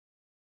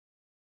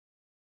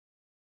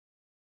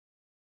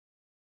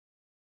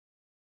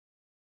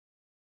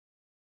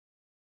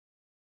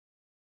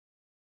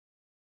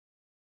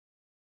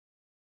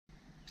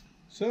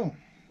So,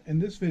 in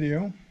this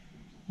video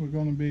we're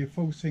going to be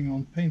focusing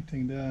on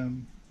painting the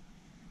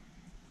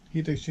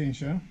heat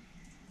exchanger,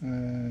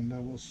 and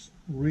that was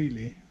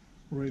really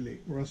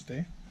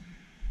rusty.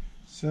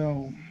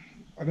 So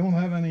I don't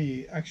have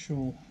any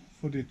actual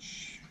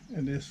footage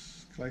in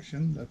this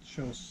collection that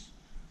shows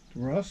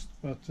the rust,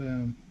 but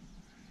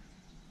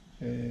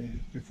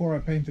before I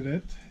painted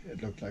it,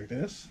 it looked like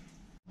this.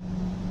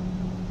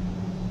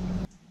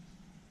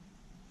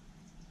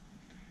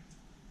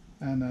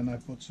 And then I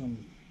put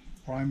some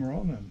primer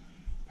on and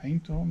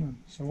paint on and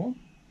so on,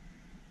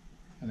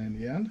 and in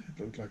the end it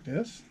looked like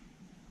this.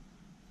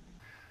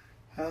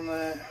 And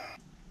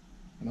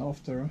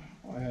after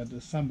I had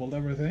assembled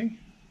everything,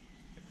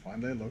 it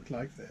finally looked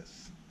like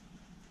this.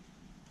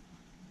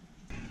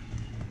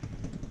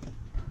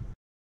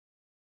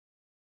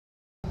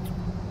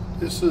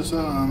 This is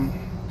a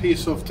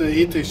piece of the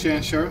heat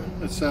exchanger.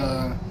 It's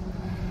a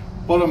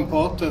bottom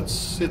part that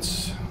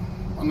sits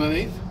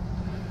underneath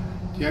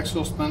the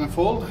exhaust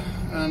manifold,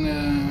 and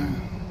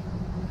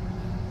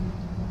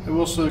there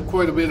was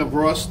quite a bit of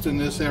rust in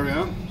this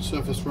area,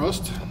 surface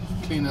rust.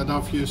 Clean it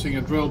off using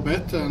a drill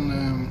bit,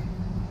 and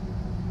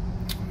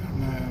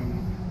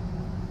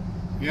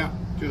yeah,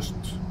 just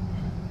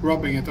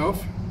rubbing it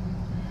off.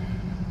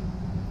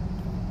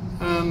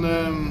 And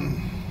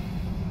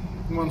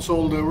once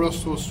all the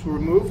rust was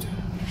removed,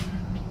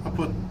 I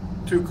put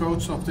 2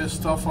 coats of this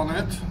stuff on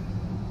it.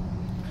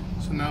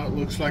 So now it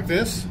looks like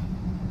this.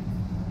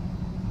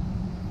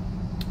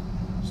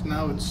 So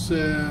now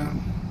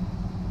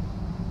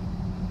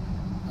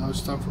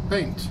it's time for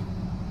paint.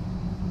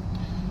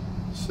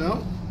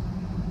 So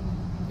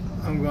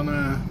I'm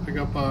gonna pick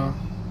up a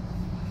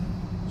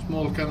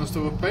small canister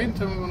of paint,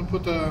 and I'm gonna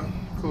put a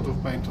coat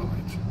of paint on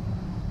it,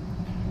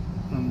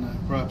 and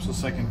perhaps a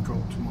second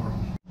coat tomorrow.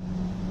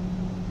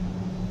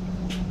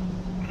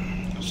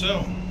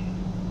 So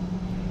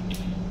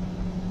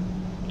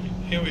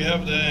here we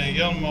have the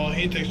Yanmar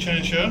heat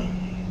exchanger.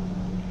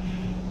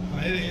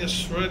 It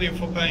is ready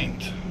for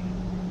paint.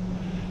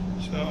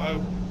 So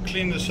I've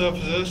cleaned the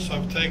surfaces,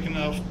 I've taken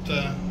off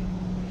the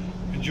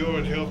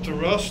majority of the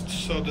rust,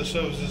 so the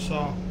surfaces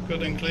are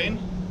good and clean,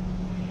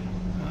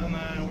 and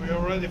we are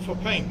ready for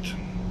paint.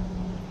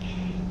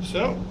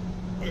 So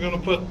we're going to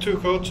put 2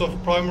 coats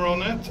of primer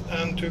on it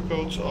and 2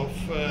 coats of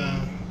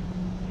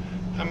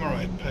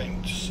hammerite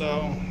paint.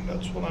 So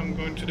that's what I'm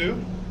going to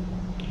do.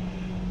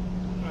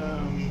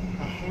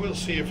 We'll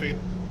see if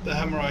the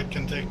hammerite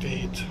can take the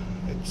heat.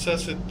 It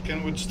says it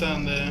can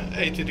withstand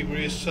 80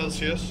 degrees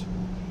Celsius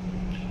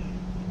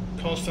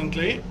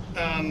constantly,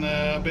 and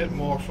a bit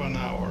more for an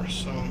hour.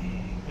 So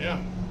yeah,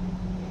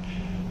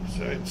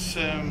 so it's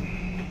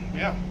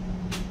yeah,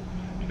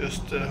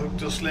 just hook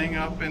the sling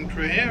up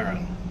into here,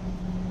 and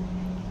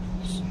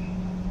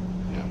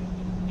yeah.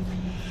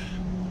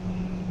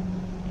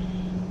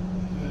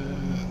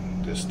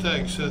 This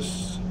tag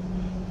says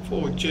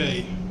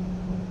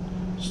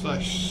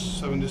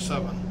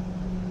 4J/77.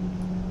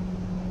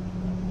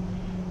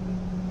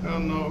 I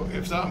don't know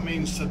if that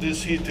means that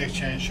this heat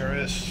exchanger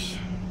is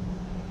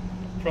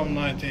from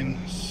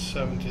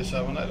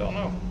 1977. I don't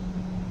know.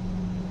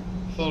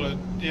 I thought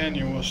the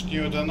engine was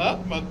newer than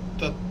that, but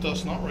that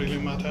does not really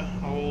matter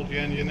how old the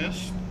engine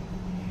is,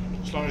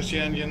 as long as the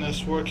engine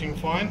is working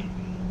fine.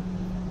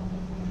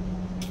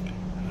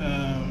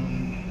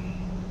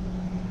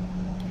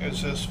 It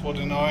says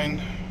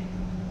 49,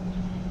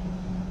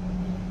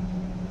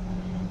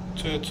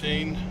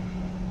 13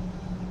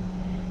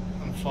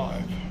 and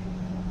 5.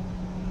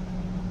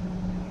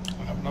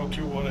 I have no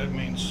clue what it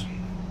means.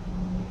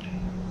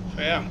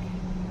 So yeah,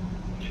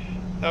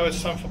 now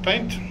it's time for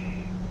paint.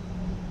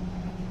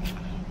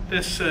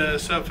 This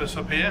surface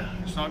up here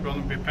is not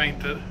going to be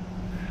painted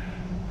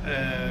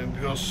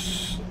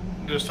because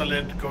there's a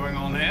lid going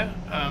on here,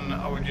 and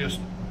I would just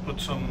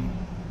put some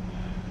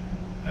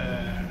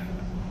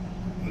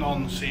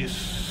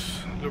non-seize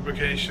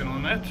lubrication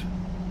on it.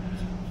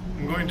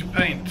 I'm going to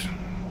paint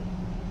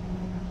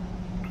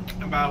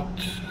about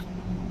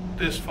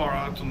this far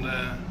out on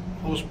the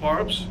hose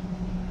barbs,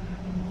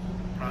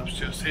 perhaps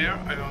just here,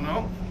 I don't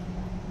know.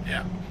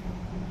 Yeah,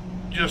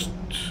 just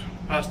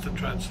past the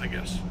threads, I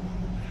guess.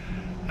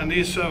 And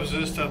these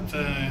surfaces that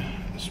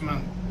is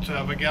meant to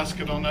have a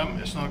gasket on them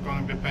is not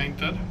going to be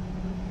painted.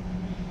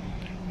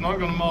 I'm not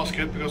going to mask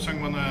it because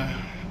I'm going to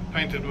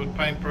paint it with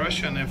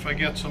paintbrush, and if I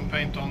get some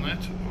paint on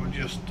it, I'll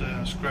just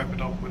scrape it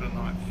off with a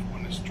knife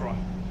when it's dry.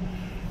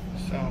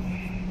 So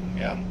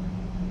yeah,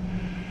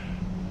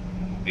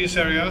 these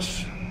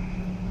areas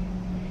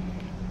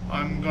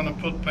I'm gonna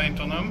put paint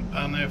on them,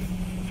 and if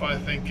I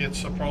think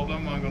it's a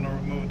problem, I'm gonna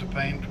remove the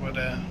paint where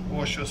the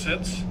washer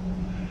sits,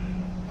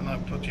 and I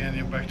put the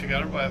engine back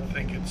together, but I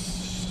think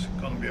it's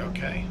gonna be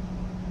okay.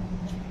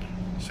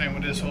 Same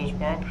with this hose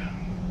barb,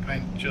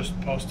 paint just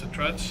past the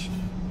threads.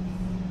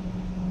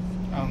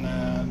 And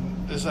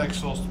this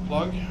exhaust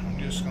plug I'm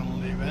just gonna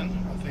leave in.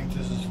 I think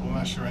this is for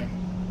measuring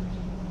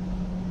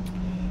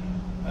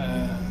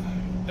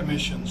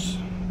emissions,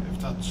 if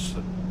that's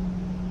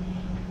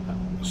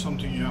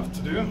something you have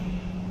to do.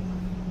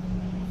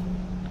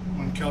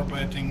 I'm I'm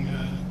calibrating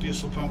a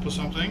diesel pump or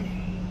something,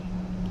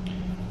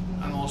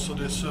 and also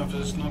this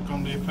surface is not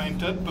going to be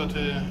painted, but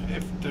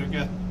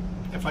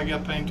if I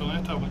get paint on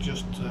it, I will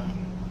just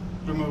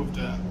remove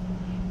the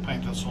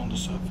paint that's on the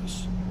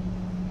surface.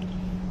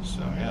 So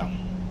yeah,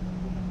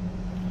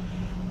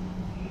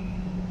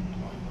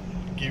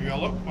 I'll give you a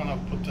look when I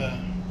put the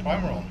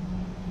primer on.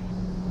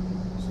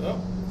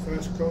 So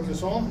first coat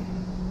is on,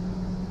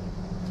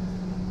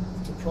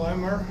 the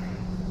primer.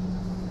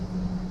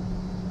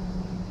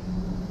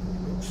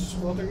 Looks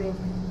rather good.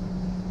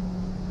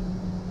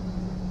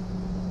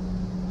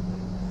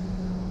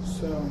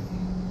 So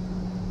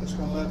just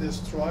gonna let this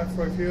dry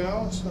for a few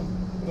hours and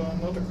put on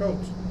another coat.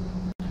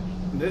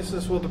 And this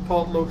is what the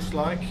pot looks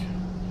like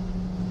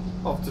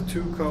after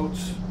 2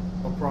 coats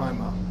of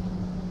primer.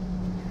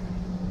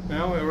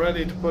 Now we're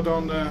ready to put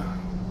on the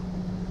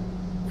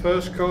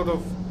first coat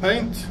of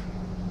paint.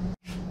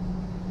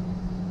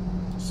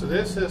 So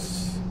this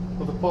is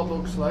what the pot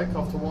looks like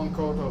after 1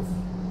 coat of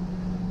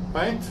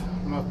paint.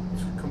 I'm not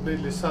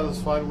completely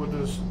satisfied with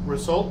this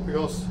result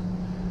because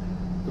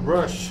the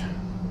brush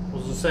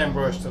was the same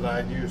brush that I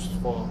had used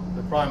for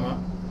the primer.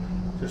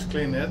 Just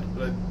clean it,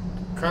 but it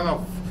kind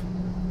of,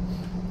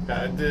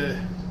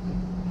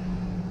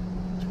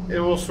 it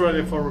was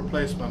ready for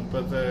replacement,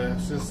 but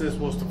since this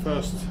was the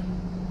first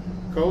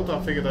coat, I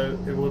figured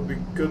it would be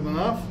good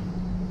enough.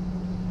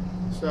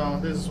 So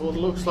this is what it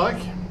looks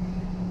like.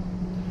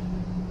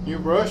 New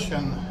brush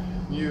and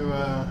new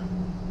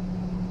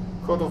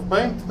coat of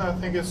paint. I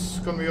think it's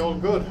going to be all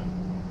good.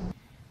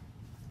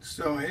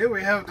 So here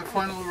we have the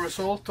final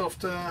result of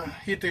the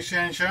heat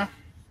exchanger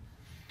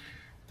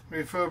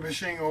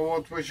refurbishing, or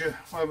what we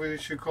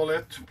should call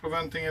it,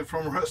 preventing it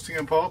from rusting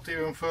apart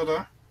even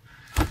further.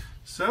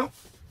 So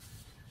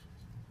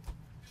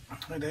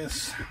it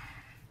is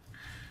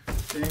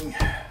being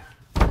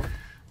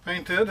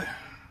painted.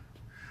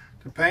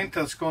 The paint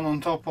that's gone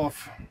on top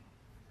of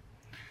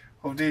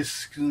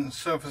these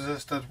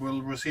surfaces that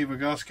will receive a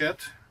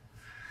gasket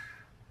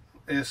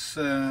is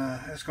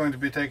going to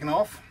be taken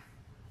off.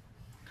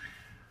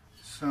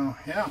 So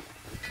yeah,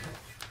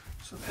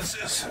 so this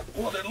is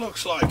what it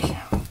looks like.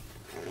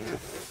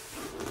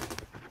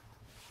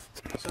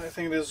 So I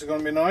think this is going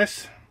to be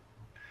nice.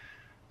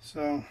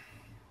 So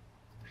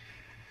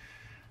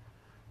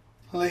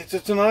later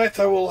tonight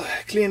I will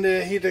clean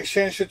the heat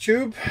exchanger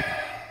tube,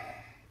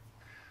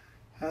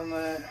 and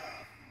I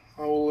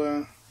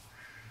will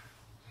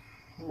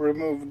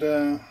remove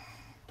the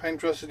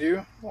paint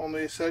residue on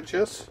these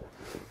edges,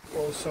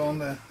 also on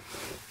the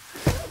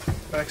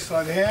back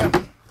side here.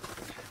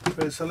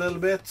 There's a little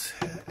bit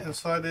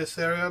inside this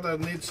area that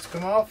needs to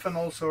come off, and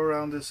also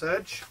around this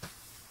edge,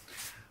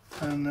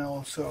 and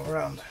also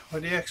around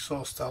where the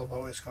exhaust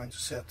elbow is going to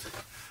sit.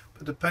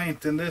 But the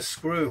paint in this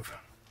groove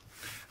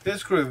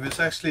is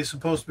actually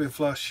supposed to be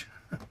flush.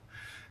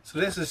 So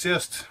this is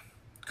just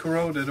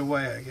corroded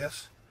away, I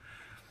guess.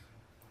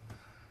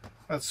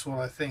 That's what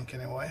I think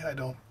anyway. I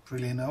don't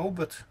really know,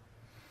 but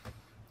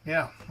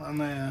yeah. And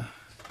the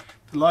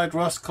light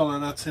rust color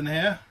that's in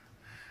here,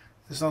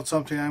 it's not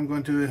something I'm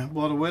going to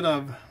bother with.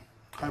 I've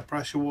high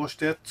pressure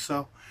washed it,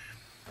 so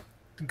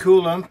the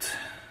coolant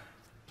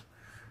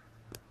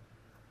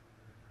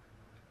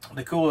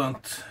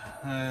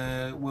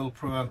will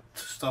prevent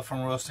stuff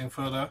from rusting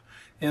further.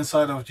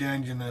 Inside of the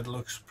engine it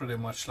looks pretty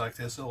much like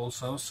this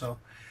also, so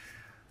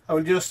I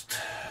will just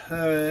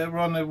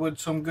run it with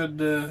some good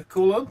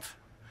coolant,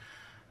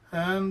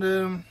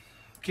 and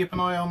keep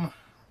an eye on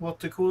what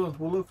the coolant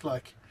will look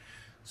like.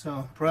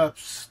 So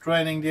perhaps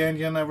draining the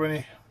engine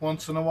every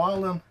once in a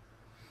while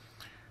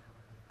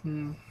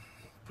and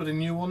put a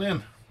new one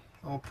in,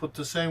 or put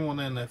the same one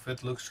in if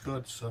it looks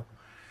good. So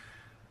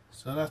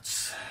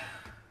that's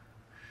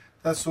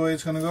the way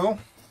it's gonna go.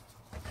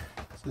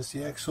 This is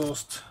the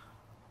exhaust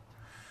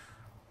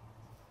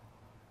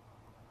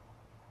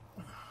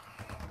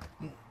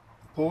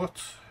port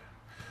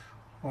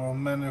or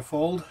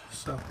manifold.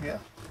 So yeah,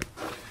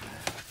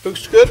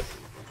 looks good.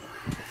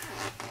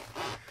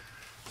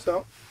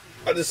 So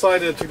I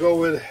decided to go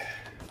with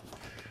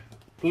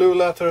blue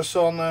letters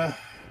on the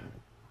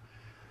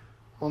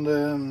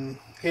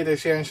heat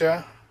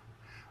exchanger.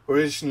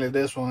 Originally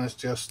this one is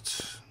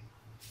just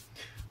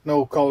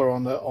no color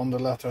on the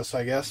letters,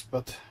 I guess,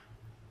 but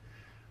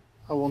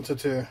I wanted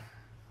to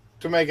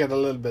make it a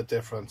little bit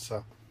different.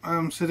 So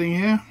I'm sitting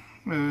here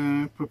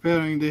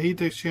preparing the heat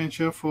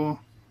exchanger for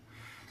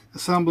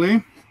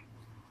assembly,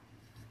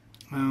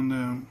 and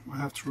I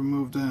have to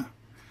remove the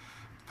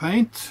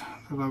paint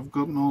that I've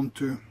gotten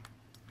onto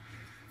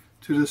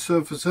the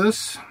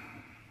surfaces,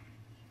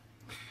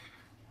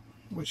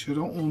 which I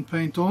don't want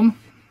paint on.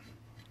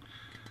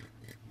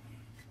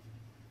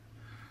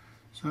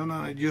 So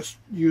now I just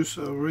use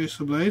a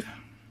razor blade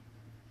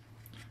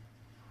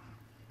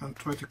and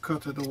try to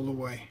cut it all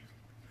away.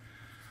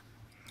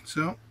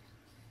 So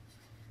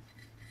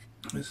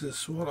this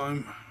is what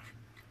I'm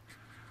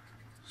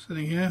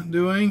sitting here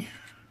doing.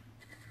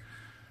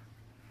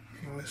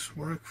 Nice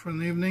work for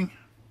an evening.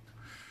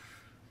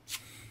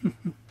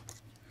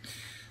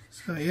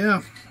 So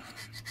yeah,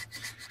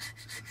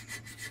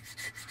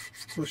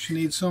 Of course you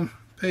need some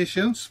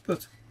patience,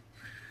 but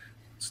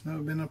it's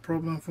never been a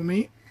problem for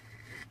me.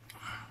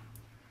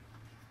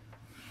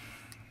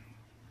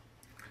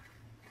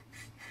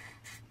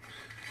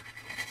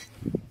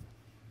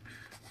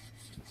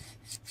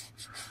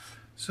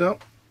 So,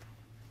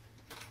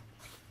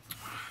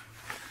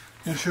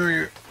 I'll show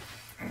you.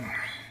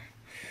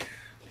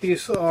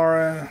 These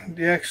are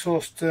the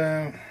exhaust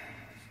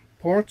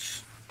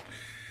ports.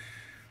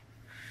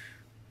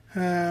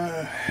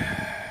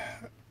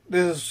 This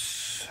is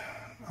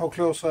how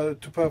close to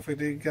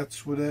perfect it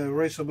gets with a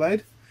razor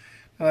blade.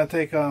 And I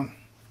take a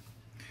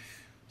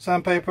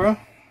sandpaper,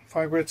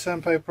 5 grit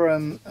sandpaper,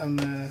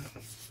 and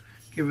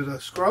give it a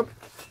scrub.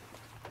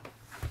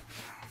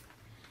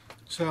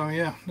 So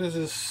yeah, this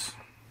is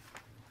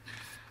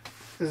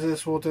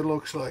what it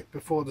looks like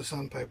before the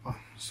sandpaper.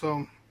 So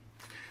I'm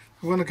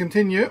going to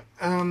continue,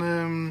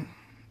 and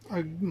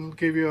I'll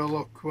give you a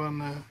look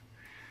when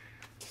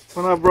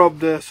I've rubbed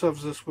the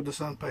surfaces with the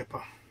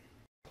sandpaper.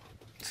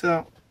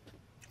 So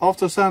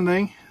after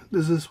sanding,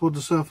 this is what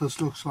the surface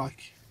looks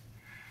like.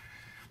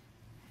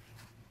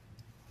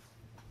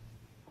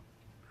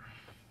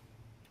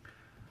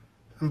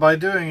 And by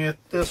doing it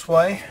this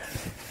way,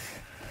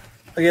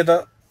 I get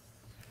a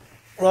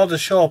rather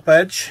sharp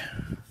edge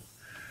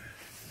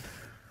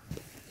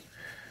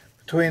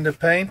between the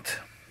paint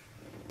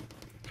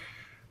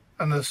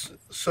and the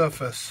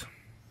surface.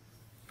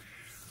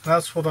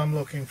 That's what I'm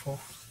looking for.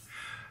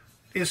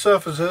 These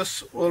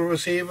surfaces will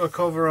receive a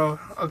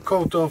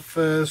coat of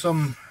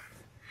some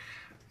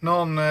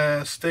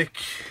non-stick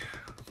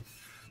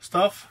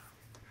stuff,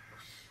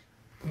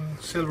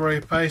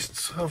 silvery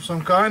paste of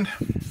some kind,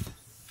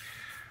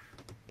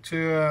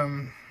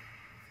 to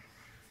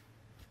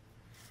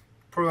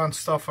prevent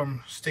stuff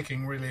from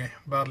sticking really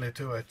badly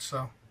to it.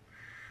 So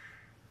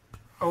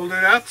I will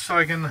do that so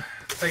I can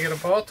take it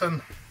apart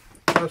and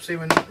perhaps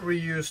even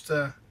reuse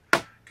the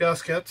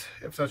gasket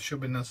if that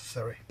should be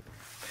necessary.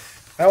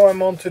 Now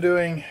I'm on to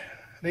doing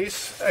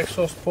these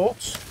exhaust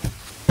ports.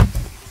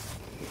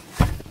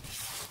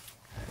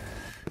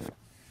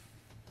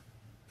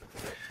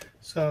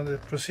 So the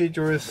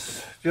procedure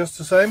is just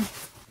the same.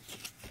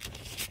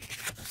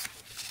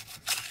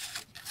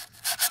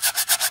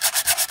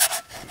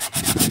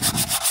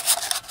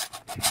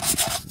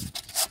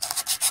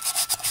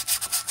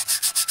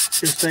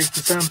 Just take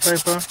the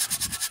sandpaper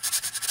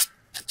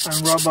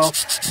and rub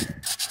off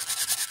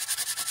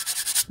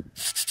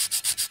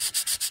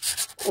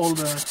all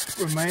the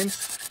remains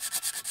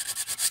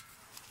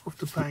of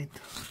the paint.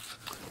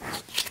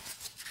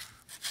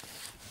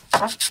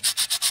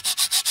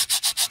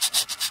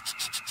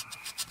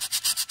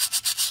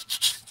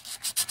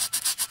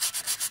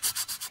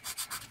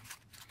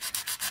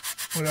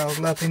 Without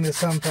letting the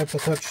sandpaper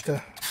touch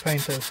the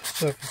painted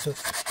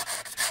surfaces.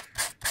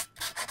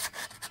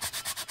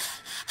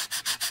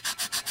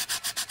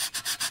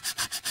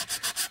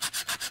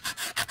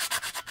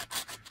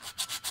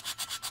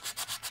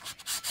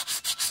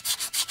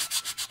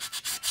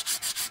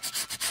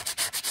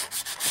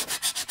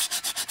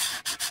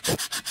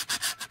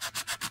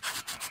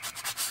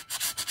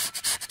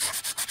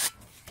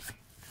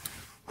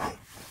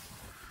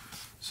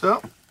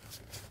 So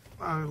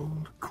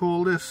I'll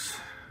call this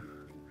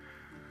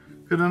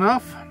good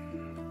enough,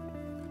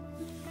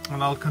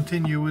 and I'll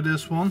continue with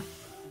this one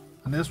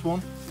and this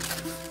one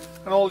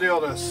and all the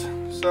others.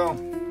 So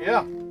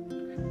yeah,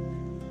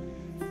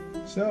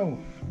 so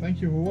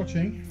thank you for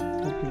watching.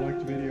 Hope you liked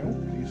the video.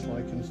 Please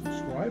like and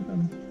subscribe,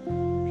 and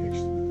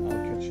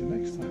I'll catch you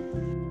next time.